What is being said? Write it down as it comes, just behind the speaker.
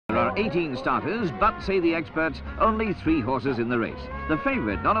There are 18 starters, but, say the experts, only 3 horses in the race. The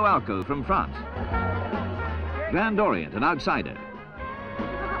favourite, Nono from France. Grand Orient, an outsider.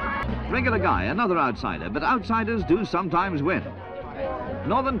 Regular Guy, another outsider, but outsiders do sometimes win.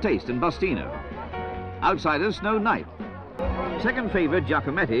 Northern Taste and Bustino. Outsiders, Snow Knight. Second favourite,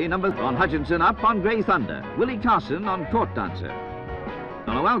 Giacometti, number on Hutchinson, up on Grey Thunder. Willie Carson on Court Dancer.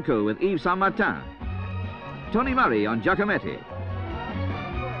 Nono with Yves Saint Martin. Tony Murray on Giacometti.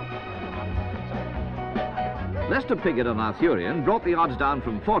 Lester Piggott on Arthurian brought the odds down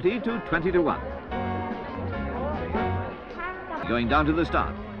from 40 to 20 to 1. Going down to the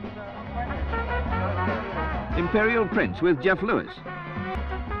start. Imperial Prince with Jeff Lewis.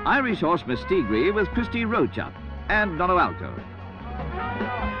 Irish horse Mistigri with Christy Roachup and Nono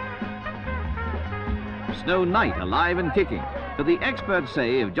Snow Knight alive and kicking. But the experts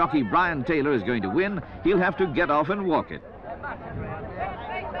say if jockey Brian Taylor is going to win, he'll have to get off and walk it.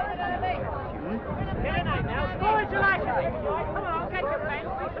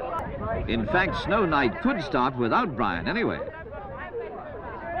 In fact, Snow Knight could start without Brian anyway.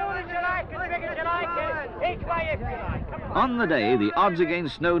 On the day, the odds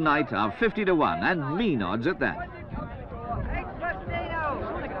against Snow Knight are 50 to 1, and mean odds at that.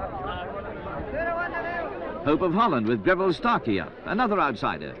 Hope of Holland with Greville Starkey up, another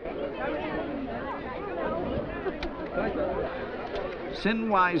outsider. Sin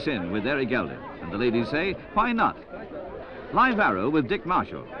Why Sin with Eric Elder, and the ladies say, why not? Live Arrow with Dick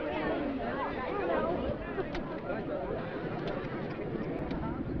Marshall.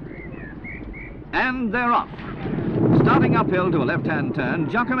 And they're off. Starting uphill to a left-hand turn,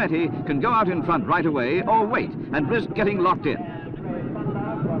 Giacometti can go out in front right away or wait and risk getting locked in.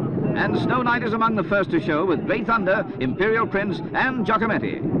 And Snow Knight is among the first to show with Grey Thunder, Imperial Prince and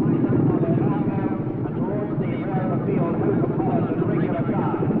Giacometti.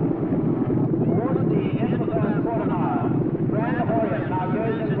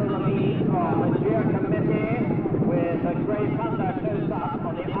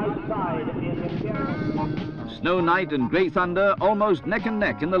 Snow Knight and Grey Thunder almost neck and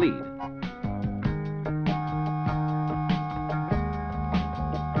neck in the lead.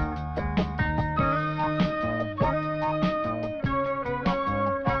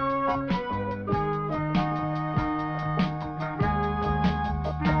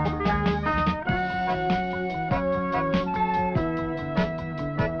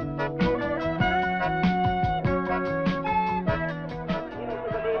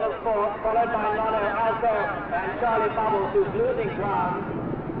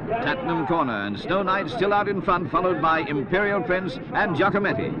 Tattenham Corner and Snow Knight still out in front, followed by Imperial Prince and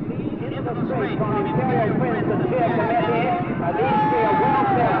Giacometti.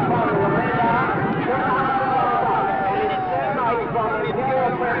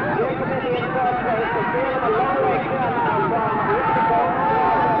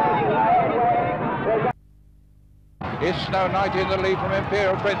 Is Snow Knight in the lead from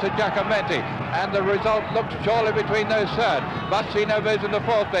Imperial Prince and Giacometti, and the result looks surely between those third. Bustino moves in the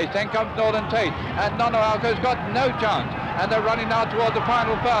 4th place, then comes Northern Tate, and Nono Alco's got no chance, and they're running now toward the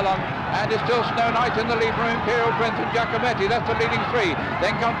final furlong, and it's still Snow Knight in the lead from Imperial Prince and Giacometti. That's the leading 3.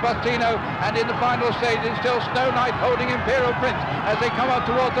 Then comes Bustino, and in the final stage it's still Snow Knight holding Imperial Prince as they come up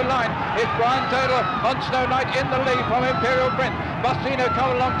towards the line. It's Brian Taylor on Snow Knight in the lead from Imperial Prince. Bustino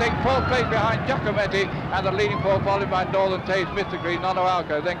come along, take 4th place behind Giacometti, and the leading 4 followed by Northern Taste, Mr. Green, Nono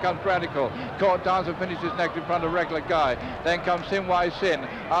Alco. Then comes Radical. Court Dancer finishes next in front of Regular Guy. Then comes Sin Why Sin,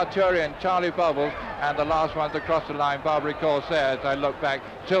 Arturian, Charlie Bubbles, and the last one to cross the line, Barbary Corsair. As I look back,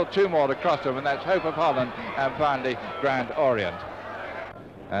 still 2 more to cross them, and that's Hope of Holland, and finally Grand Orient.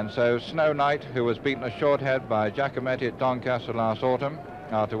 And so Snow Knight, who was beaten a short head by Giacometti at Doncaster last autumn,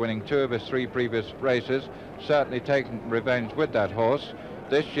 after winning 2 of his 3 previous races, certainly taken revenge with that horse.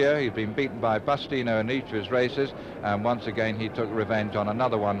 This year he's been beaten by Bustino in each of his races, and once again he took revenge on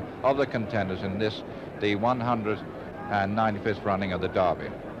another one of the contenders in this, the 195th running of the Derby.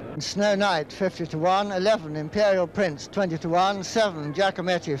 Snow Knight 50 to 1, 11 Imperial Prince 20 to 1, 7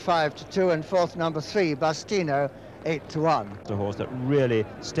 Giacometti 5 to 2, and 4th number 3 Bustino 8 to 1. The horse that really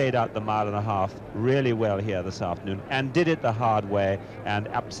stayed out the 1.5 miles really well here this afternoon and did it the hard way, and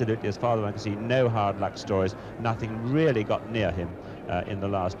absolutely, as far as I can see, no hard luck stories. Nothing really got near him in the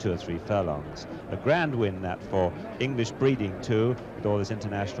last 2 or 3 furlongs. A grand win that for English breeding too, with all this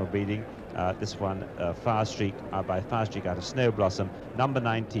international breeding. This one Fire Streak by Fire Streak out of Snow Blossom, number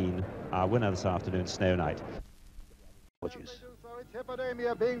 19, our winner this afternoon, Snow Knight.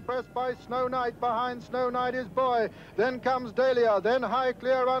 Hippodamia being pressed by Snow Knight. Behind Snow Knight is Boy. Then comes Dahlia. Then High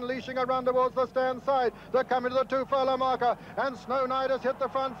Clear unleashing a run towards the stand side. They're coming to the 2 furlong marker. And Snow Knight has hit the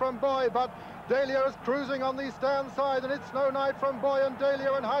front from Boy. But Dahlia is cruising on the stand side. And it's Snow Knight from Boy and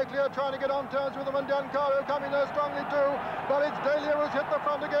Dahlia and High Clear trying to get on terms with them. And Dancaro coming there strongly too. But it's Dahlia who's hit the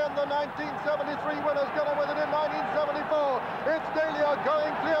front again. The 1973 winner's got on with it in 1974. It's Dahlia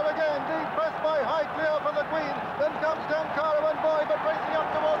going clear again. Being pressed by High Clear for the Queen. Then comes Dancaro and Boy. But racing up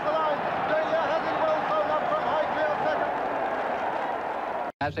towards the line, Dahlia has it well thrown up from High Clear second.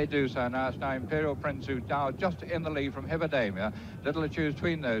 As they do so now, it's now Imperial Prince who's now just in the lead from Hippodamia. Little to choose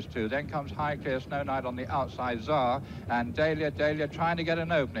between those two. Then comes High Clear, Snow Knight on the outside, Tsar, and Dahlia trying to get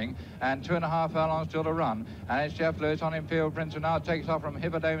an opening, and 2.5 furlongs still to run. And it's Jeff Lewis on Imperial Prince who now takes off from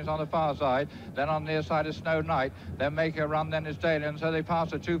Hippodamia on the far side. Then on the near side is Snow Knight. Then make a run, then is Dahlia, and so they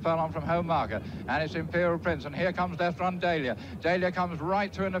pass a 2 furlong from home marker. And it's Imperial Prince, and here comes left run Dahlia. Dahlia comes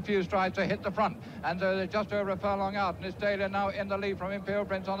right through in a few strides to hit the front, and so they're just over a furlong out, and it's Dahlia now in the lead from Imperial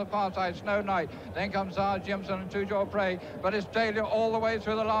Prince on the far side, Snow Knight. Then comes Tsar, Jimson and Two-Jaw Prey, but it's Dahlia all the way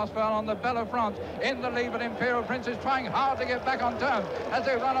through the last furlong on the Belle of France in the lead, but Imperial Prince is trying hard to get back on terms as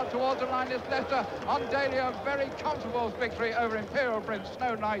they run up towards the line. It's Leicester on Dahlia, a very comfortable victory over Imperial Prince,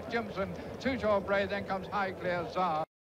 Snow Knight, Jimson, Two-Jaw Prey. Then comes High Clear, Tsar.